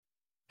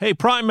Hey,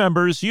 Prime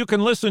members, you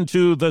can listen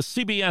to the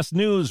CBS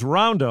News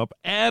Roundup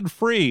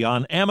ad-free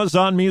on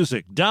Amazon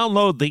Music.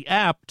 Download the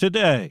app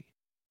today.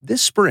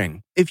 This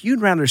spring, if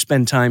you'd rather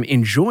spend time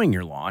enjoying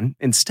your lawn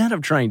instead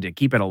of trying to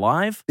keep it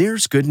alive,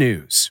 there's good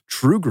news.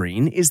 True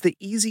Green is the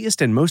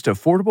easiest and most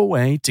affordable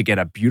way to get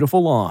a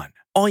beautiful lawn.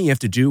 All you have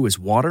to do is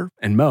water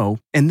and mow,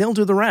 and they'll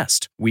do the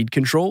rest. Weed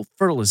control,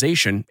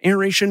 fertilization,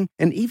 aeration,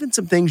 and even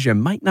some things you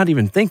might not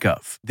even think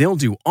of. They'll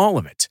do all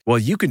of it, while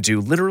you can do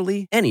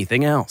literally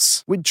anything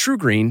else. With True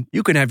Green,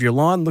 you can have your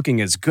lawn looking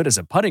as good as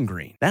a putting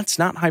green. That's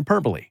not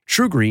hyperbole.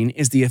 True Green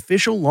is the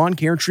official lawn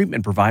care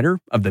treatment provider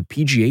of the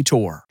PGA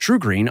Tour. True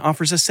Green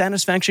offers a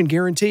satisfaction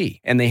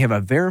guarantee, and they have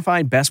a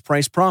verified best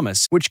price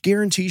promise, which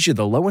guarantees you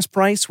the lowest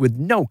price with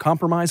no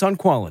compromise on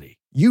quality.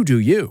 You do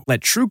you. Let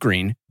True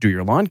Green do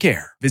your lawn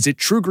care. Visit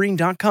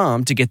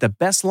TrueGreen.com to get the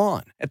best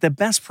lawn at the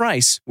best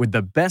price with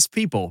the best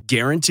people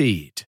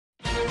guaranteed.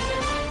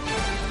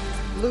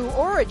 Blue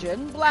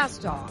Origin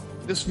Blastoff.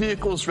 This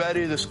vehicle's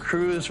ready. This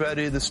crew is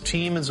ready. This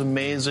team is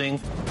amazing.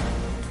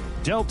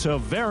 Delta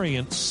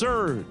variant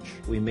surge.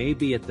 We may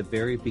be at the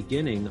very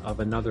beginning of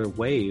another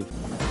wave.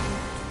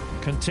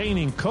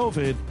 Containing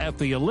COVID at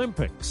the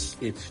Olympics.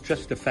 It's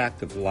just a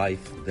fact of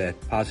life that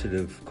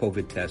positive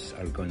COVID tests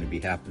are going to be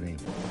happening.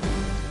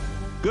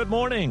 Good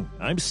morning.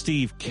 I'm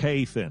Steve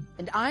Kathan.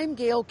 And I'm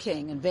Gail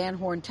King in Van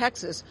Horn,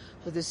 Texas,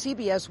 for the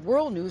CBS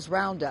World News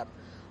Roundup.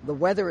 The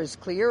weather is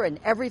clear and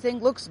everything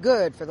looks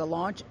good for the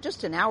launch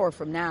just an hour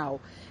from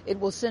now. It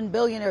will send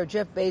billionaire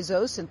Jeff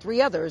Bezos and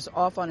 3 others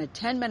off on a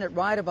 10-minute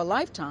ride of a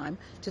lifetime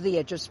to the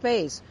edge of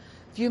space.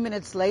 A few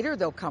minutes later,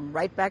 they'll come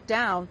right back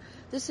down.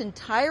 This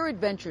entire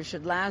adventure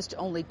should last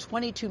only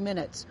 22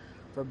 minutes.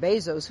 For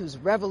Bezos, who's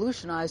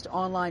revolutionized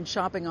online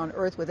shopping on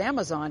Earth with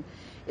Amazon,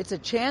 it's a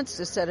chance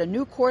to set a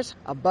new course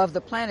above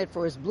the planet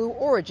for his Blue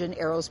Origin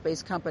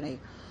aerospace company.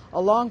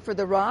 Along for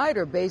the ride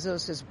are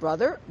Bezos'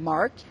 brother,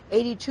 Mark,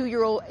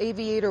 82-year-old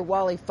aviator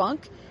Wally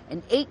Funk,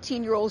 and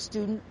 18-year-old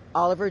student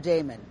Oliver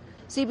Damon.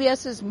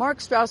 CBS's Mark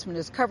Strausman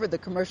has covered the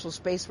commercial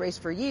space race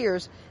for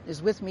years and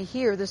is with me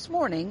here this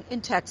morning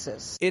in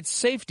Texas. Its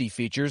safety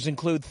features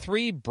include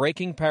 3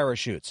 braking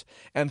parachutes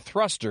and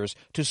thrusters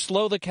to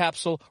slow the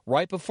capsule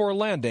right before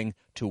landing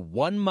to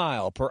 1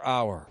 mile per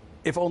hour.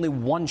 If only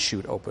one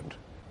chute opened,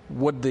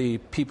 would the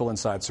people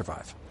inside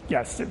survive?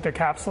 Yes, the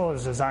capsule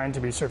is designed to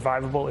be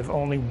survivable if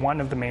only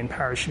one of the main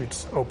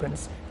parachutes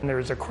opens. And there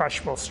is a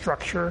crushable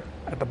structure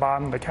at the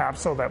bottom of the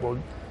capsule that will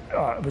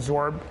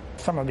absorb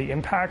some of the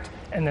impact,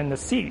 and then the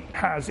seat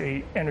has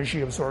a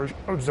energy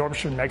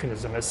absorption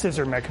mechanism, a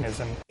scissor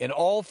mechanism. In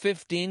all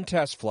 15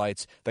 test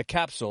flights, the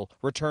capsule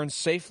returns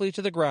safely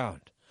to the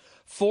ground.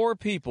 4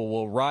 people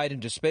will ride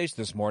into space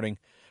this morning,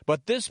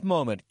 but this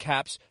moment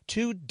caps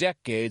 2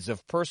 decades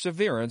of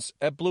perseverance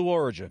at Blue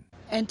Origin.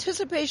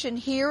 Anticipation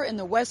here in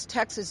the West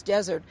Texas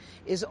desert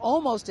is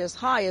almost as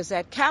high as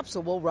that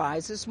capsule will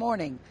rise this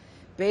morning.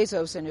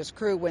 Bezos and his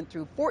crew went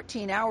through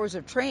 14 hours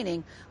of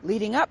training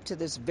leading up to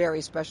this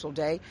very special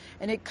day,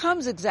 and it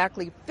comes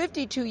exactly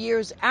 52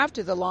 years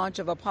after the launch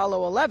of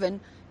Apollo 11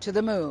 to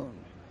the moon.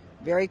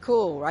 Very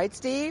cool, right,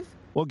 Steve?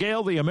 Well,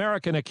 Gail, the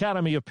American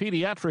Academy of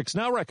Pediatrics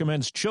now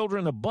recommends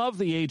children above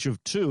the age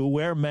of 2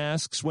 wear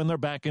masks when they're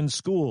back in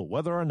school,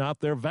 whether or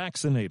not they're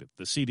vaccinated.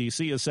 The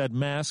CDC has said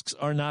masks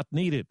are not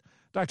needed.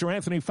 Dr.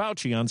 Anthony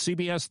Fauci on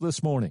CBS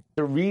This Morning.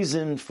 The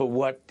reason for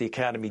what the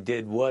Academy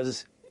did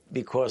was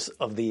because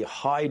of the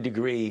high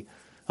degree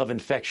of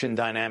infection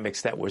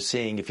dynamics that we're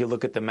seeing. If you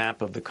look at the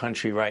map of the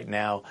country right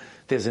now,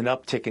 there's an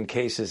uptick in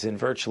cases in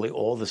virtually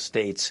all the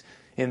states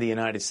in the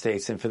United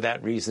States. And for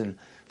that reason,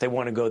 they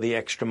want to go the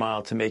extra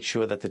mile to make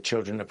sure that the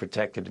children are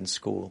protected in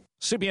school.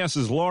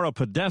 CBS's Laura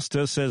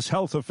Podesta says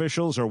health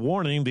officials are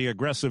warning the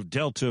aggressive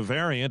Delta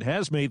variant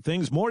has made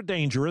things more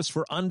dangerous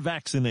for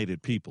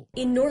unvaccinated people.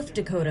 In North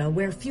Dakota,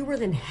 where fewer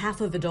than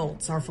half of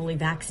adults are fully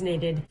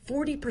vaccinated,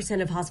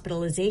 40% of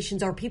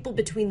hospitalizations are people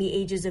between the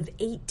ages of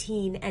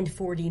 18 and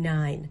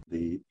 49.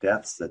 The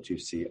deaths that you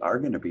see are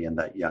going to be in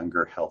that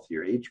younger,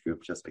 healthier age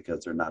group just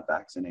because they're not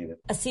vaccinated.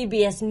 A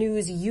CBS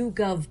News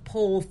YouGov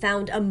poll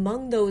found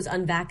among those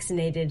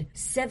unvaccinated,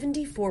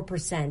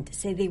 74%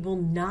 say they will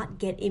not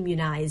get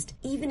immunized,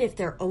 even if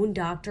their own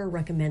doctor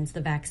recommends the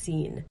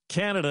vaccine.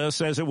 Canada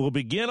says it will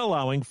begin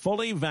allowing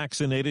fully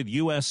vaccinated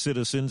U.S.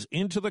 citizens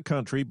into the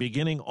country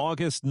beginning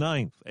August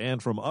 9th,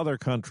 and from other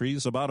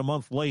countries about a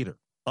month later.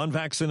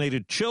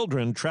 Unvaccinated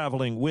children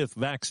traveling with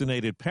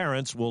vaccinated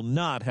parents will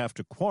not have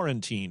to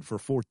quarantine for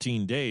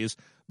 14 days.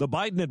 The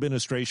Biden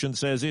administration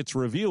says it's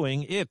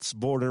reviewing its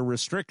border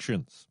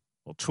restrictions.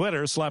 Well,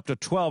 Twitter slapped a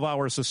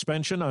 12-hour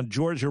suspension on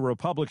Georgia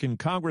Republican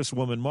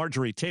Congresswoman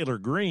Marjorie Taylor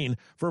Greene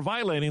for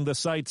violating the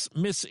site's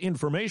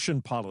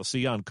misinformation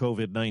policy on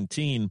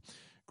COVID-19.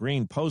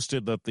 Greene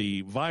posted that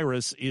the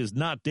virus is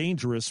not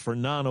dangerous for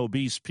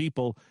non-obese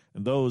people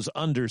and those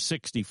under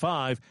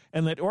 65,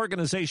 and that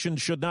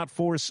organizations should not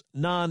force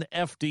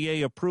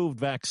non-FDA-approved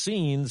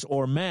vaccines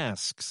or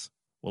masks.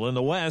 Well, in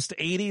the West,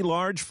 80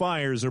 large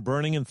fires are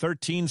burning in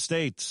 13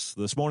 states.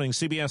 This morning,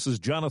 CBS's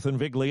Jonathan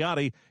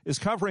Vigliotti is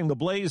covering the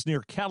blaze near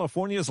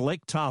California's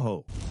Lake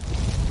Tahoe.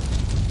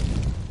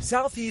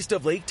 Southeast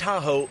of Lake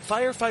Tahoe,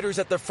 firefighters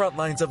at the front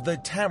lines of the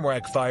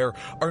Tamarack Fire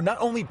are not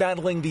only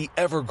battling the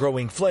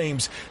ever-growing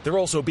flames, they're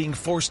also being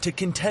forced to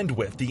contend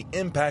with the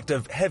impact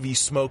of heavy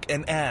smoke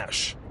and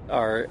ash.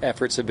 Our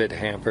efforts have been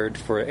hampered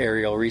for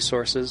aerial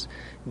resources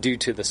due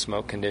to the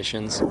smoke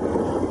conditions.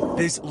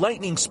 This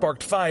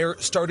lightning-sparked fire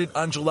started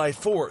on July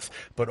 4th,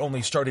 but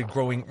only started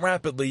growing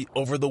rapidly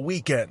over the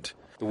weekend.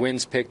 The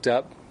winds picked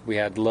up. We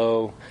had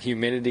low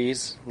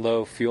humidities,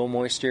 low fuel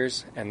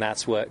moistures, and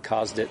that's what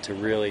caused it to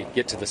really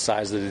get to the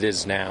size that it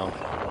is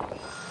now.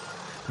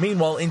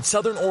 Meanwhile, in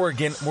southern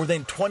Oregon, more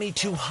than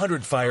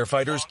 2,200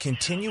 firefighters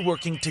continue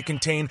working to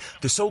contain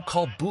the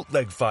so-called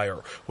bootleg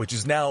fire, which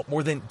is now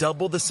more than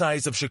double the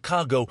size of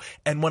Chicago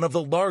and one of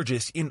the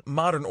largest in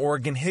modern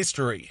Oregon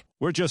history.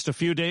 We're just a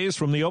few days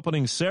from the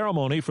opening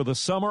ceremony for the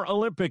Summer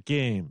Olympic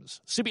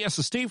Games.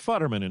 CBS's Steve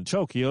Futterman in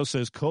Tokyo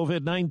says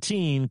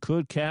COVID-19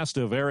 could cast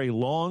a very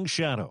long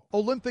shadow.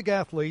 Olympic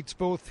athletes,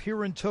 both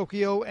here in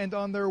Tokyo and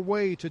on their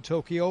way to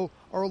Tokyo,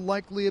 are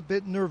likely a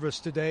bit nervous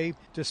today.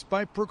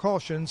 Despite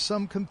precautions,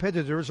 some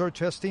competitors are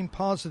testing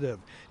positive,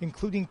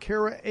 including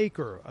Kara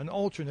Aker, an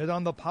alternate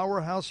on the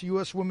powerhouse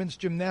U.S. women's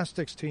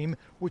gymnastics team,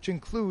 which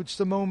includes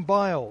Simone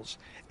Biles.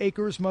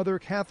 Aker's mother,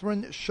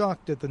 Catherine,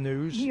 shocked at the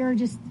news. We are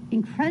just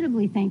incredibly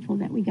thankful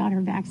that we got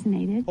her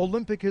vaccinated.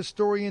 Olympic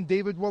historian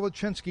David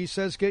Wolochensky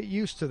says get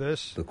used to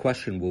this. The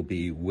question will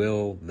be,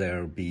 will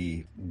there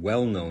be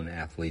well-known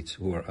athletes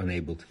who are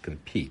unable to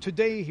compete?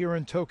 Today here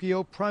in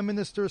Tokyo, Prime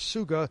Minister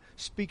Suga,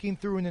 speaking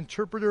through an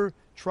interpreter,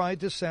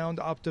 tried to sound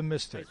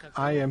optimistic.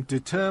 I am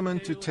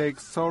determined to take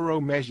thorough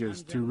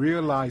measures to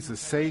realize a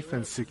safe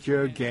and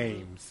secure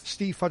games.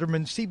 Steve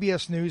Futterman,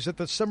 CBS News at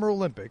the Summer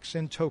Olympics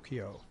in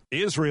Tokyo.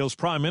 Israel's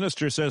prime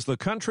minister says the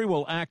country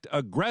will act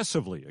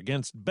aggressively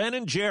against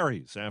Ben &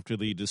 Jerry's after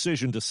the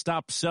decision to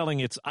stop selling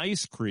its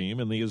ice cream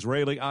in the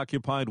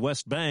Israeli-occupied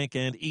West Bank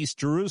and East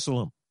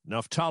Jerusalem.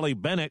 Naftali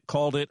Bennett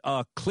called it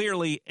a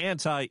clearly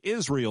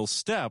anti-Israel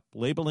step,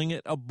 labeling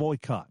it a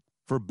boycott.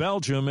 For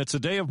Belgium, it's a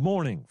day of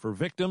mourning for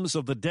victims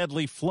of the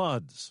deadly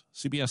floods.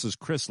 CBS's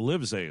Chris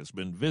Livesay has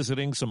been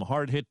visiting some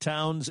hard-hit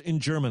towns in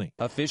Germany.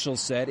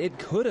 Officials said it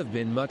could have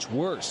been much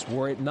worse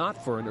were it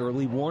not for an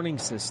early warning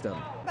system.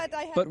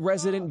 But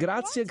resident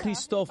Grazia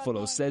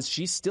Cristoforo says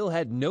she still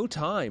had no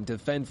time to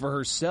fend for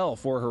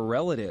herself or her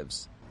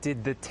relatives.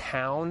 Did the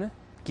town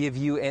give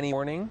you any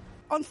warning?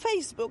 On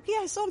Facebook,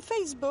 yes, on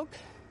Facebook.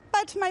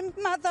 But my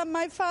mother,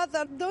 my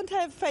father don't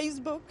have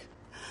Facebook.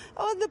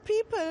 All the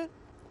people.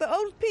 The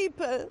old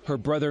people. Her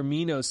brother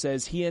Mino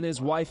says he and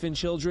his wife and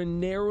children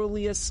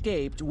narrowly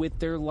escaped with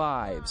their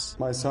lives.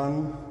 My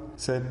son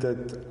said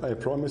that I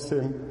promised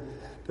him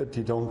that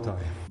he don't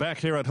die. Back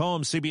here at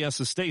home,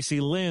 CBS's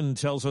Stacey Lynn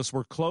tells us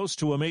we're close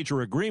to a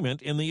major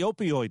agreement in the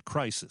opioid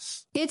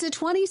crisis. It's a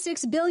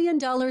 $26 billion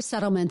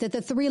settlement that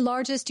the three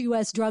largest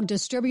U.S. drug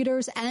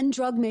distributors and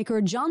drug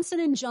maker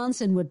Johnson &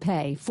 Johnson would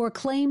pay for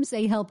claims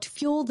they helped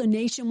fuel the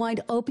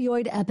nationwide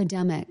opioid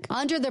epidemic.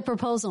 Under the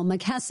proposal,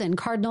 McKesson,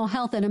 Cardinal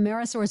Health, and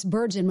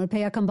AmerisourceBergen would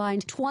pay a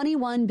combined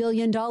 $21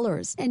 billion,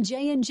 and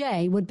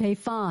J&J would pay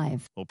 $5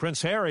 billion. Well,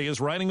 Prince Harry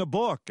is writing a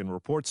book, and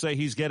reports say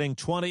he's getting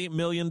 $20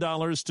 million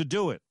to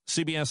do it.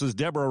 CBS's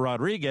Deborah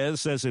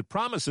Rodriguez says it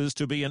promises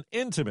to be an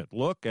intimate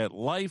look at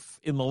life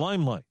in the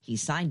limelight. He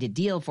signed a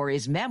deal for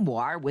his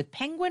memoir with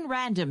Penguin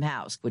Random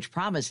House, which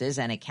promises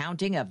an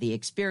accounting of the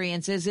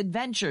experiences,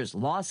 adventures,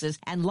 losses,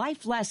 and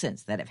life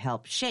lessons that have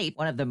helped shape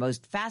one of the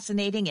most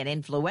fascinating and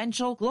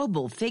influential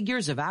global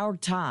figures of our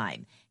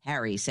time.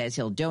 Harry says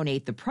he'll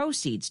donate the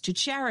proceeds to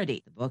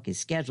charity. The book is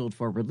scheduled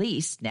for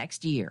release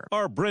next year.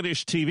 Are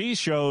British TV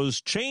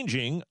shows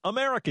changing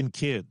American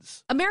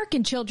kids?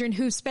 American children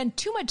who spend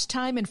too much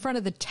time in front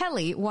of the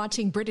telly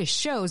watching British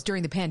shows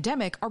during the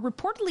pandemic are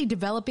reportedly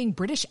developing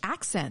British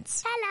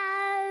accents. Hello.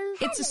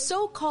 It's a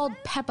so-called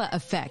Peppa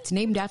effect,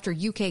 named after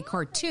UK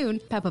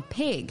cartoon Peppa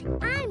Pig.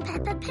 I'm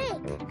Peppa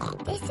Pig.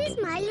 This is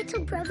my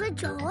little brother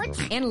George.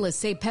 Analysts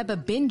say Peppa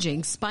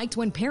binging spiked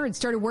when parents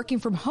started working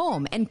from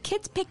home and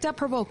kids picked up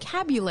her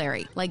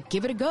vocabulary, like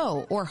give it a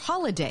go or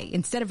holiday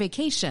instead of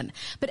vacation.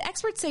 But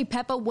experts say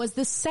Peppa was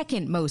the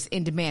second most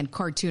in-demand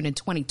cartoon in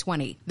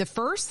 2020. The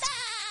first?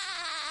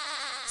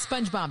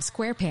 SpongeBob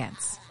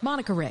SquarePants.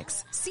 Monica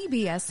Ricks,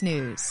 CBS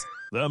News.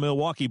 The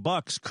Milwaukee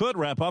Bucks could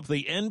wrap up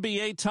the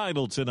NBA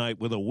title tonight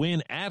with a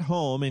win at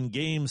home in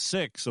Game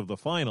 6 of the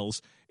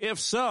finals. If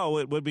so,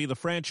 it would be the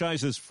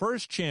franchise's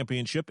first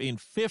championship in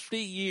 50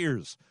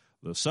 years.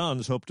 The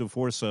Suns hope to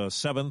force a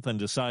seventh and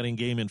deciding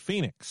game in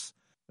Phoenix.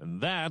 And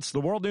that's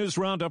the World News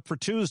Roundup for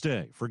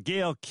Tuesday. For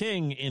Gail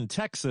King in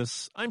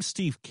Texas, I'm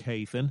Steve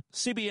Kathan,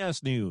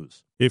 CBS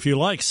News. If you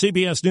like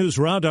CBS News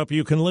Roundup,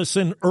 you can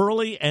listen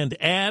early and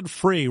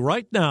ad-free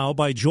right now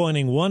by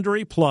joining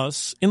Wondery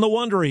Plus in the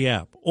Wondery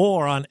app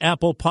or on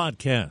Apple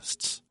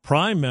Podcasts.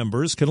 Prime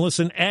members can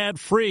listen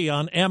ad-free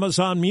on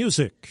Amazon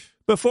Music.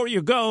 Before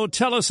you go,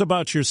 tell us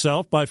about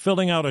yourself by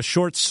filling out a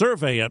short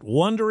survey at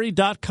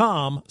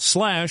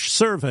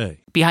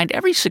Wondery.com/survey. Behind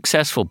every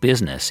successful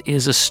business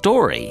is a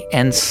story,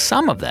 and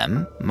some of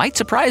them might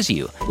surprise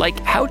you, like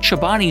how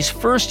Chobani's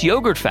first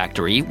yogurt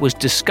factory was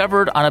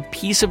discovered on a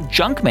piece of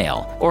junk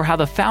mail, or how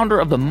the founder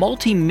of the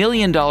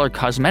multi-million-dollar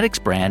cosmetics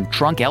brand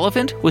Drunk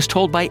Elephant was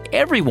told by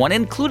everyone,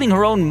 including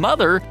her own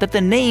mother, that the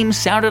name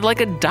sounded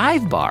like a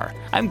dive bar.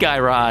 I'm Guy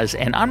Raz,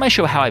 and on my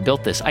show How I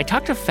Built This, I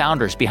talk to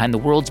founders behind the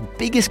world's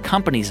biggest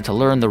companies to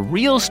learn the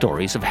real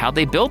stories of how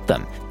they built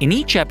them. In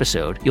each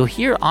episode, you'll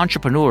hear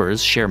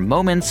entrepreneurs share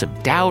moments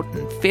of doubt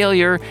and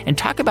failure and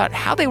talk about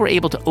how they were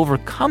able to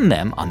overcome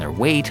them on their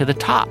way to the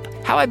top.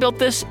 How I Built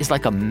This is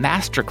like a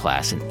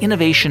masterclass in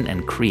innovation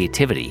and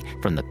creativity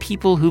from the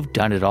people who've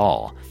done it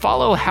all.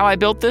 Follow How I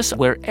Built This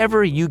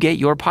wherever you get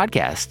your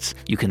podcasts.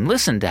 You can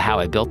listen to How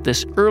I Built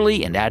This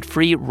early and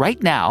ad-free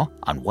right now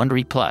on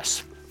Wondery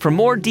Plus. For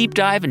more deep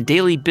dive and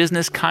daily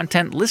business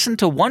content, listen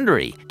to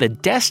Wondery, the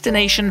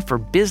destination for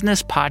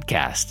business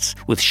podcasts.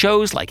 With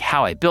shows like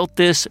How I Built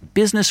This,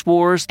 Business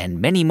Wars,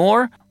 and many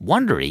more,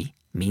 Wondery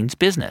means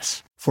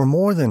business. For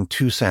more than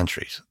 2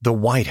 centuries, the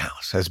White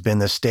House has been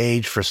the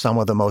stage for some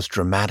of the most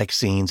dramatic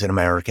scenes in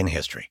American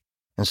history.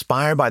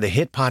 Inspired by the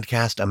hit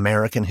podcast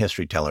American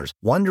History Tellers,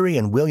 Wondery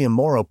and William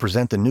Morrow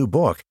present the new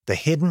book, The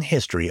Hidden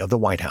History of the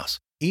White House.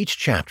 Each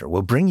chapter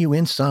will bring you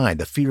inside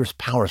the fierce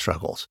power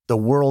struggles, the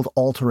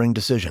world-altering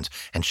decisions,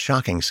 and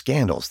shocking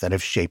scandals that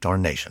have shaped our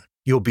nation.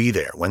 You'll be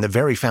there when the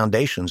very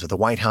foundations of the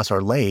White House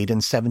are laid in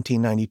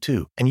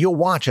 1792, and you'll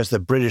watch as the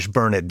British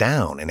burn it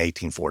down in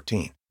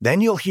 1814.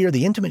 Then you'll hear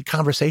the intimate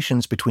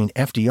conversations between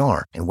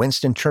FDR and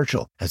Winston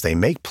Churchill as they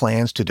make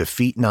plans to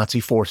defeat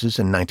Nazi forces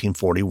in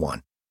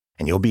 1941.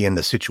 And you'll be in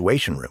the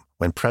Situation Room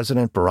when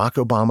President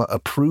Barack Obama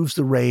approves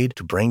the raid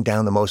to bring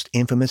down the most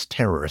infamous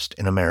terrorist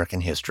in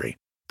American history.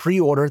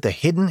 Pre-order The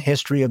Hidden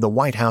History of the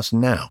White House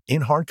now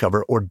in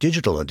hardcover or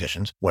digital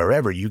editions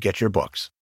wherever you get your books.